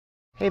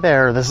Hey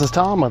there, this is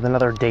Tom with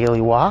another daily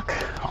walk,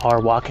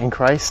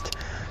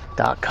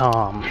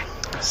 ourwalkinchrist.com.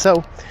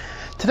 So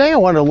today I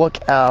want to look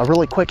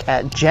really quick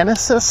at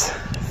Genesis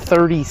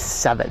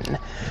 37.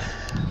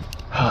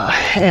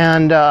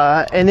 And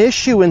an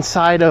issue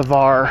inside of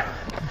our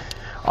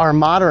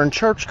modern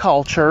church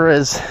culture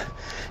is,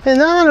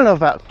 and I don't know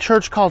about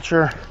church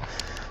culture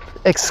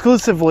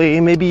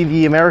exclusively, maybe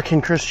the American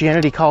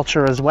Christianity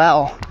culture as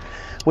well,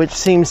 which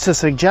seems to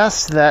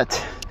suggest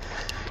that,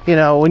 you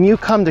know, when you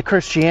come to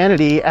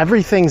Christianity,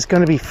 everything's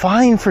going to be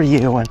fine for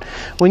you. And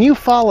when you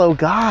follow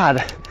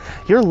God,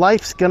 your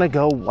life's going to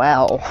go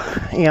well.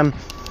 And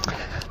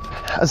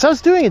as I was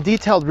doing a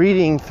detailed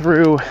reading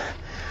through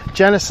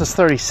Genesis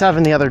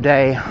 37 the other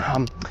day,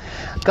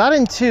 got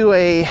into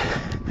a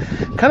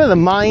kind of the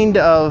mind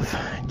of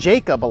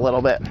Jacob a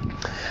little bit.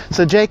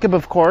 So Jacob,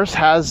 of course,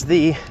 has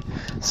the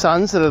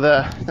sons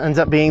that ends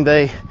up being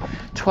the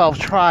 12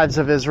 tribes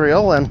of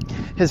Israel, and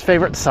his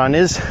favorite son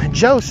is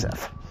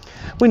Joseph.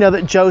 We know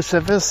that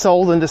Joseph is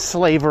sold into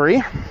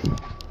slavery,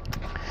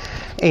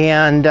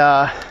 and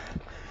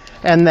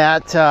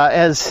that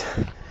as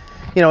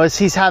you know, as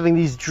he's having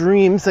these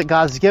dreams that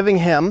God's giving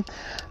him,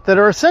 that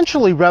are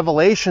essentially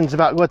revelations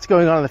about what's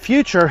going on in the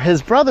future,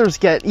 his brothers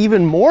get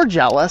even more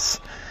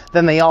jealous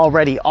than they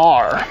already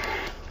are.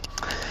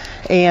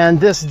 And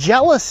this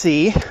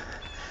jealousy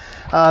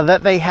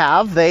that they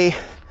have, they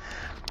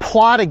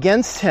plot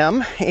against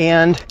him,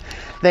 and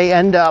they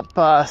end up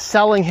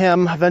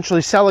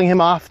eventually selling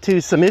him off to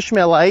some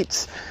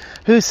Ishmaelites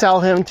who sell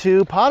him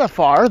to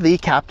Potiphar, the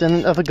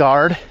captain of the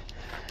guard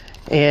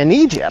in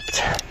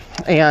Egypt.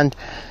 And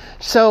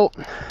so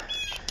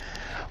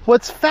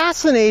what's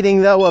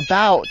fascinating though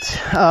about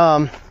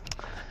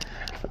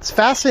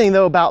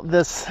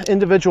this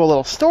individual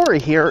little story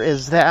here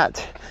is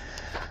that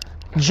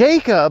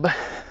Jacob,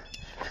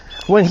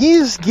 when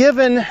he's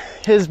given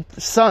his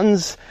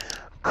son's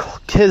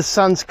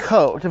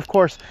coat. Of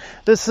course,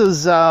 this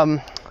is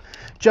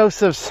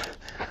Joseph's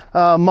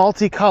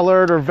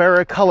multicolored or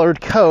varicolored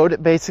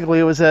coat. Basically,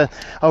 it was a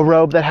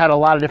robe that had a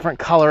lot of different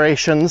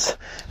colorations.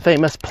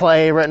 Famous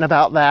play written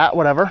about that,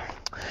 whatever.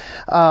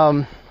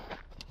 But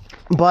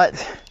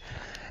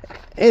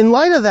in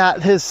light of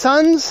that, his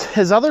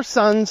other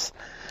sons,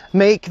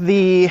 make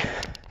this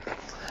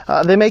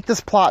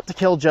plot to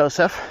kill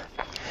Joseph.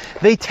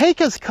 They take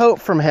his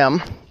coat from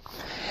him,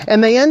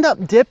 and they end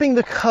up dipping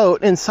the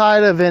coat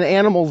inside of an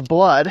animal's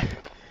blood,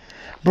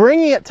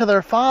 bringing it to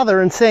their father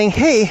and saying,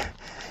 hey,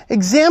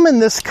 examine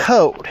this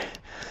coat.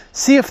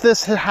 See if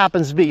this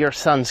happens to be your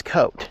son's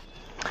coat.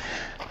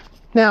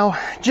 Now,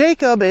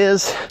 Jacob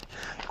is,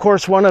 of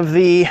course, one of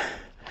the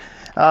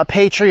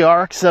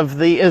patriarchs of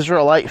the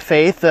Israelite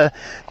faith, the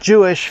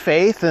Jewish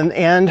faith,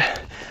 and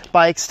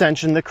by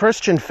extension, the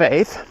Christian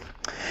faith.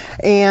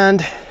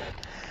 And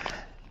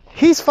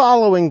he's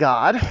following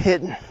God,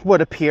 it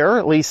would appear,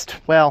 at least,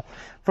 well,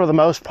 for the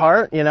most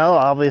part. You know,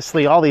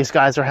 obviously all these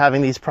guys are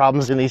having these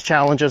problems and these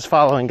challenges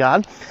following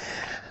God.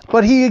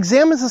 But he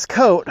examines his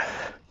coat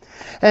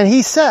and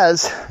he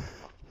says,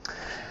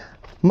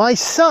 my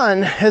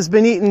son has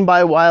been eaten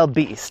by wild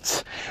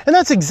beasts. And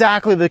that's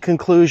exactly the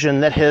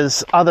conclusion that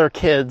his other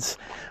kids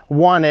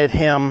wanted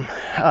him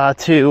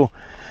to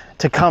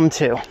come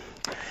to.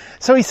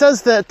 So he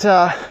says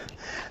that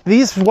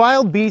these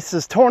wild beasts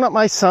has torn up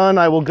my son.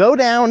 I will go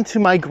down to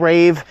my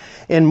grave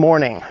in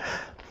mourning.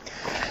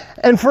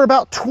 And for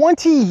about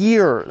 20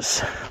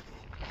 years,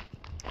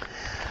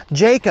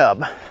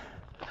 Jacob,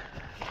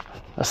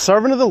 a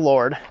servant of the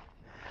Lord,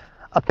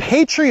 a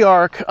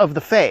patriarch of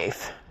the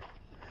faith,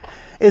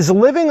 is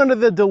living under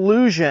the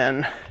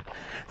delusion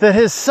that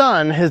his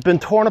son has been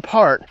torn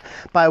apart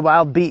by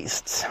wild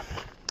beasts.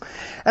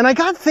 And I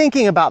got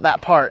thinking about that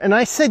part, and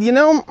I said, you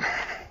know,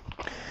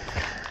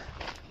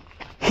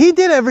 he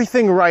did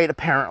everything right,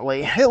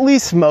 apparently, at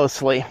least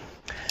mostly.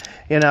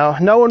 You know,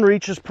 no one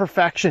reaches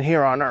perfection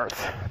here on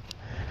earth.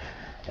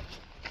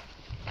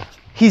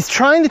 He's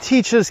trying to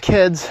teach his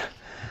kids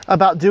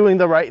about doing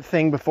the right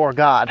thing before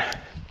God.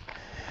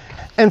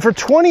 And for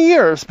 20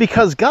 years,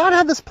 because God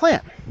had this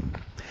plan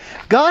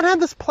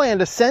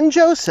to send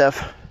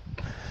Joseph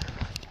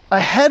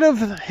ahead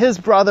of his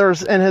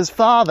brothers and his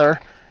father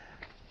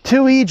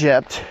to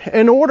Egypt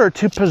in order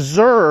to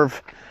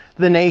preserve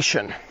the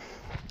nation.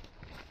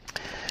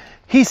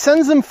 He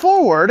sends them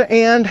forward,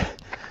 and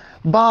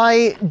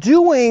by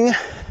doing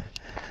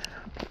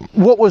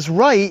what was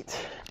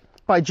right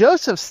by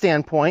Joseph's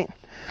standpoint,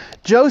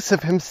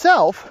 Joseph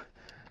himself,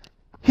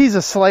 he's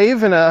a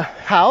slave in a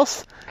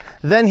house,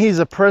 then he's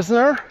a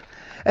prisoner,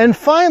 and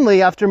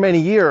finally, after many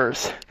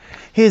years,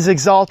 he's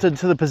exalted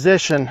to the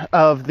position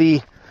of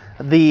the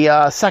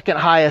second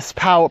highest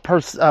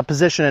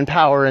position in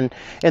power in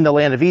the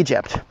land of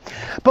Egypt.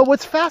 But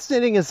what's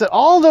fascinating is that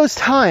all those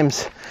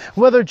times,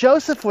 whether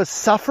Joseph was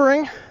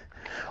suffering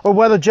or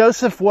whether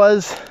Joseph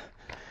was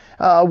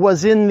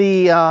in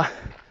the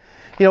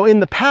in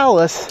the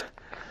palace,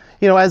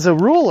 as a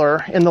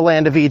ruler in the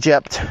land of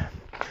Egypt,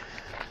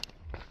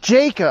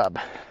 Jacob,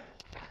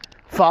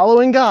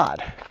 following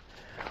God,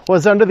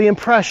 was under the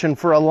impression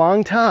for a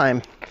long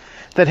time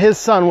that his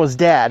son was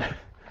dead,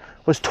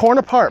 was torn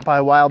apart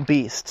by wild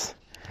beasts.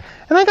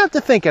 And I got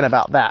to thinking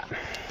about that.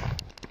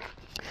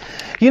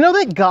 You know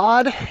that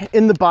God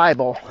in the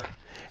Bible,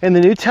 in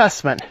the New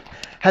Testament,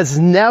 has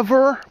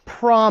never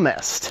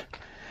promised,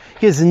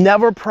 he has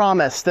never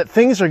promised that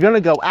things are going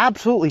to go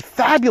absolutely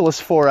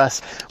fabulous for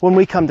us when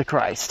we come to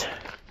Christ.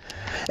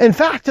 In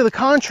fact, to the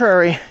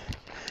contrary,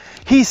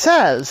 he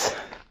says,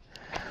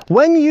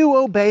 when you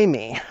obey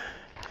me,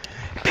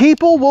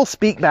 people will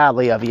speak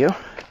badly of you,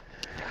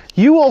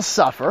 you will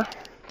suffer,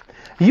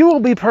 you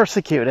will be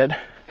persecuted.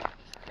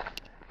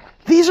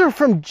 These are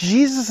from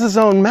Jesus'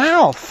 own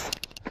mouth.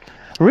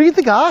 Read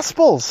the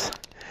Gospels.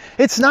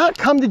 It's not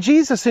come to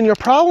Jesus and your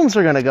problems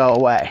are going to go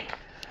away.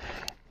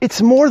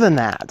 It's more than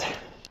that.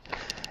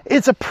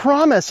 It's a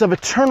promise of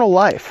eternal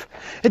life.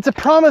 It's a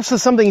promise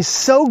of something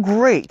so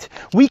great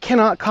we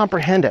cannot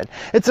comprehend it.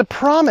 It's a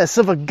promise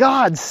of a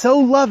God so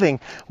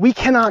loving we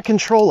cannot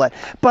control it.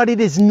 But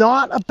it is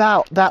not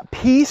about that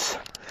peace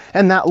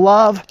and that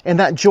love and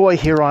that joy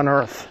here on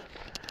earth.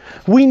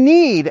 We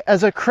need,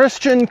 as a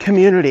Christian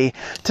community,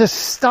 to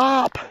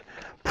stop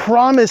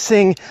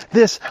promising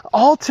this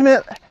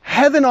ultimate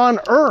heaven on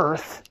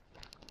earth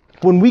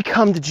when we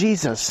come to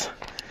Jesus.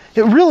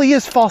 It really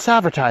is false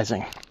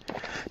advertising.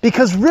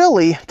 Because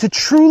really, to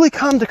truly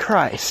come to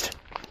Christ,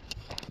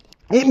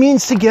 it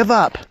means to give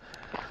up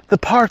the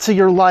parts of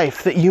your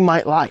life that you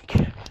might like.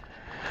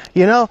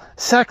 You know,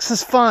 sex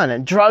is fun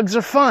and drugs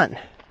are fun,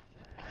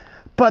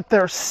 but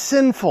they're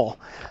sinful.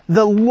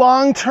 The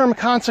long-term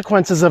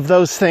consequences of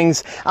those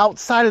things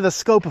outside of the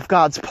scope of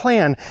God's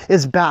plan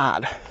is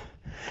bad.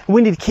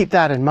 We need to keep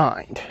that in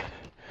mind.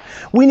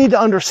 We need to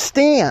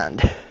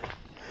understand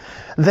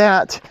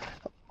that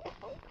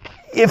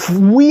if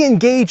we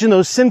engage in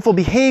those sinful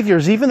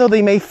behaviors, even though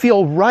they may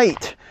feel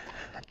right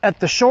at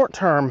the short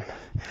term,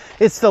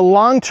 it's the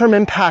long-term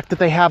impact that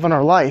they have on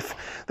our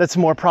life that's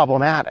more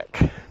problematic.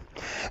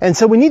 And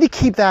so we need to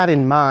keep that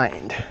in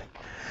mind.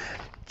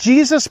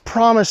 Jesus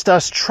promised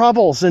us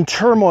troubles and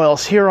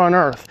turmoils here on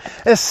earth,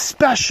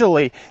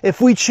 especially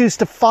if we choose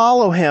to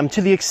follow him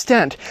to the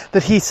extent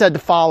that he said to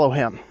follow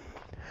him.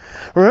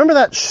 Remember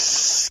that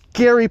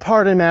scary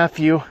part in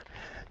Matthew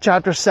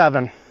chapter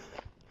 7.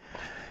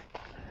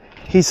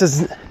 He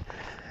says,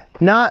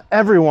 not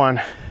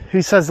everyone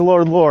who says the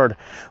Lord, Lord,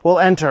 will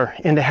enter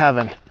into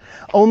heaven.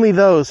 Only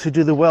those who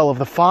do the will of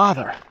the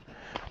Father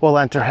will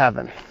enter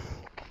heaven.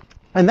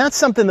 And that's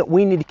something that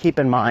we need to keep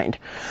in mind.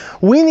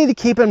 We need to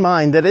keep in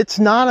mind that it's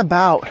not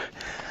about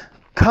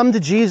come to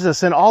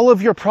Jesus and all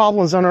of your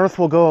problems on earth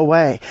will go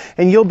away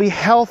and you'll be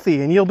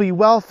healthy and you'll be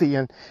wealthy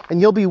and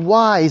you'll be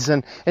wise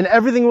and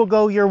everything will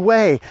go your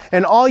way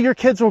and all your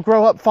kids will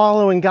grow up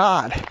following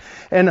God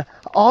and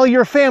all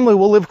your family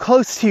will live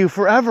close to you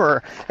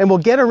forever and will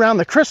get around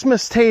the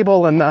Christmas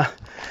table and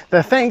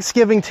the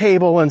Thanksgiving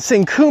table and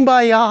sing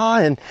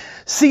Kumbaya and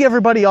see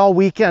everybody all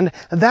weekend.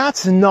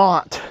 That's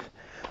not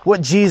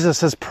what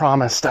Jesus has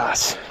promised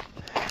us.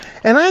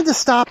 And I had to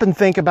stop and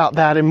think about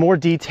that in more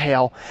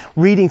detail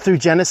reading through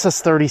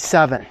Genesis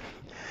 37.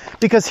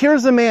 Because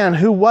here's a man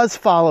who was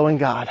following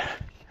God,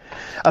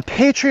 a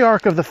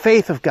patriarch of the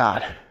faith of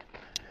God.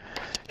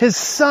 His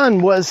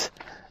son was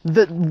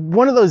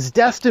one of those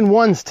destined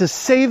ones to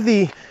save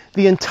the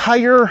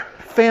entire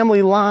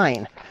family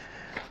line,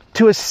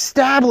 to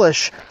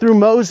establish through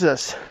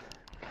Moses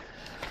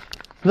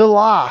the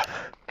law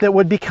that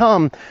would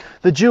become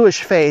the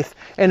Jewish faith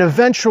and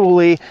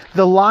eventually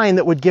the line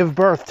that would give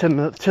birth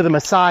to the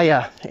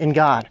Messiah in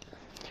God,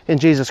 in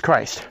Jesus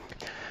Christ.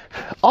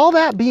 All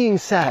that being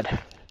said,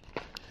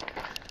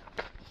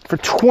 for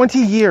 20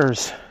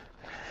 years,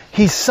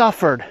 he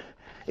suffered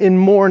in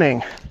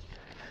mourning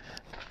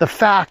the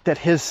fact that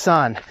his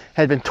son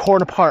had been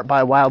torn apart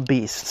by wild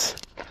beasts.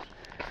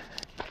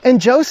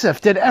 And Joseph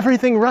did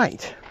everything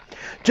right.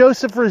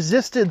 Joseph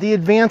resisted the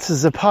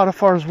advances of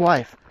Potiphar's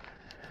wife.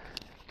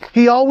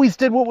 He always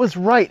did what was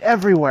right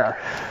everywhere.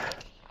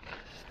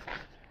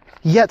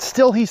 Yet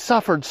still he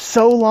suffered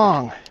so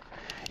long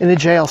in a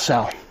jail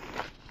cell.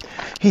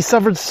 He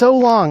suffered so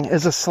long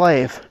as a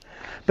slave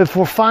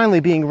before finally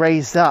being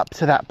raised up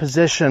to that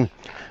position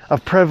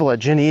of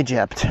privilege in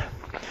Egypt.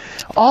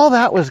 All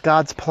that was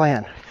God's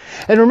plan.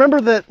 And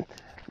remember that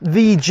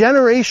the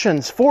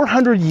generations,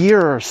 400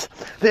 years,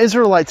 the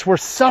Israelites were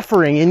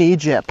suffering in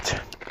Egypt.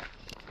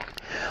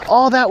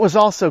 All that was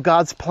also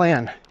God's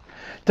plan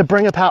to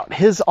bring about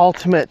his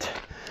ultimate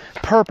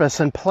purpose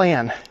and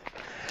plan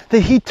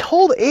that he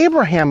told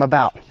Abraham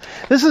about.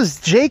 This is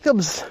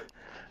Jacob's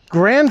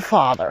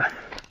grandfather.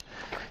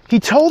 He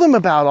told him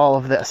about all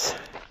of this.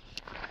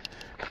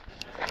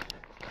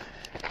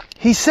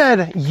 He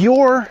said,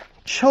 your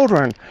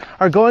children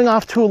are going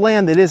off to a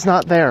land that is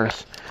not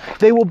theirs.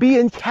 They will be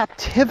in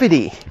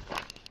captivity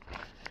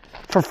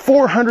for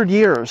 400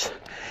 years.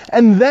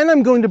 And then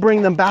I'm going to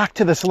bring them back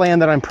to this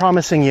land that I'm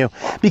promising you,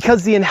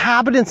 because the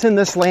inhabitants in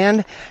this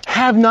land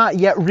have not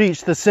yet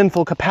reached the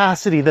sinful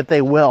capacity that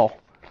they will.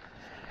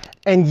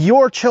 And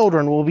your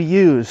children will be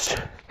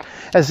used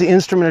as the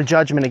instrument of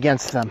judgment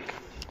against them.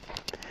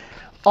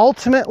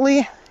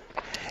 Ultimately,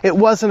 It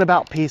wasn't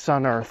about peace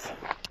on earth.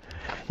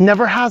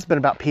 Never has been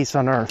about peace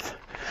on earth.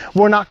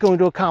 We're not going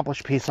to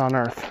accomplish peace on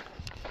earth.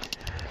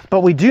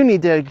 But we do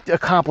need to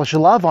accomplish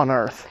love on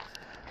earth.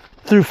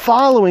 Through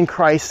following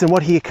Christ and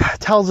what he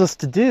tells us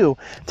to do,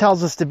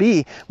 tells us to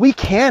be, we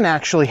can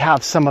actually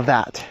have some of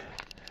that.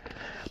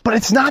 But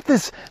it's not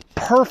this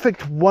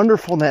perfect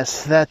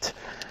wonderfulness that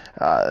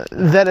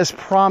is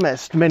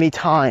promised many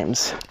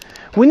times.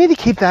 We need to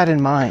keep that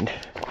in mind.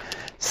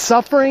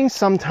 Suffering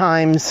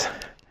sometimes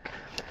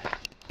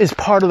is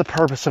part of the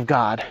purpose of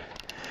God.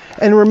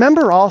 And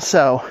remember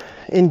also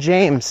in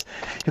James,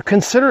 you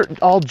consider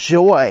it all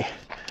joy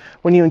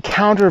when you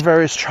encounter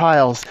various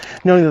trials,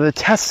 knowing that the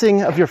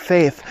testing of your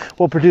faith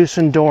will produce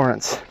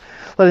endurance.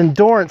 Let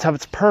endurance have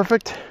its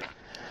perfect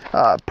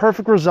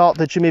result,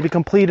 that you may be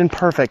complete and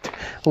perfect,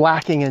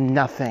 lacking in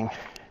nothing.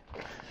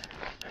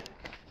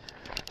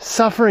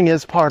 Suffering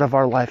is part of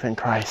our life in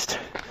Christ.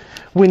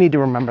 We need to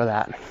remember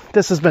that.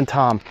 This has been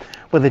Tom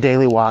with The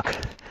Daily Walk,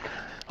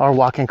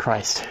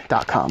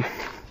 ourwalkinchrist.com.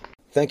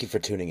 Thank you for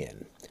tuning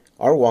in.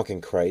 Our Walk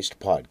in Christ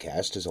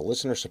podcast is a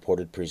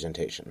listener-supported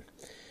presentation.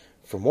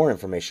 For more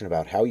information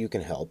about how you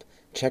can help,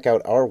 check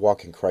out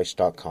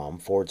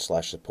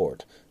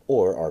ourwalkinchrist.com/support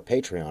or our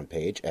Patreon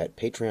page at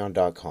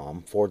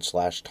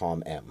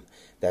patreon.com/TomM.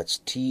 That's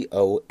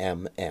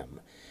TOMM.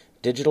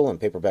 Digital and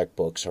paperback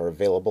books are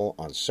available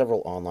on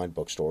several online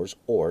bookstores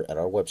or at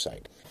our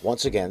website.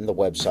 Once again, the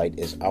website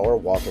is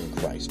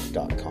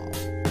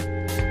ourwalkinchrist.com.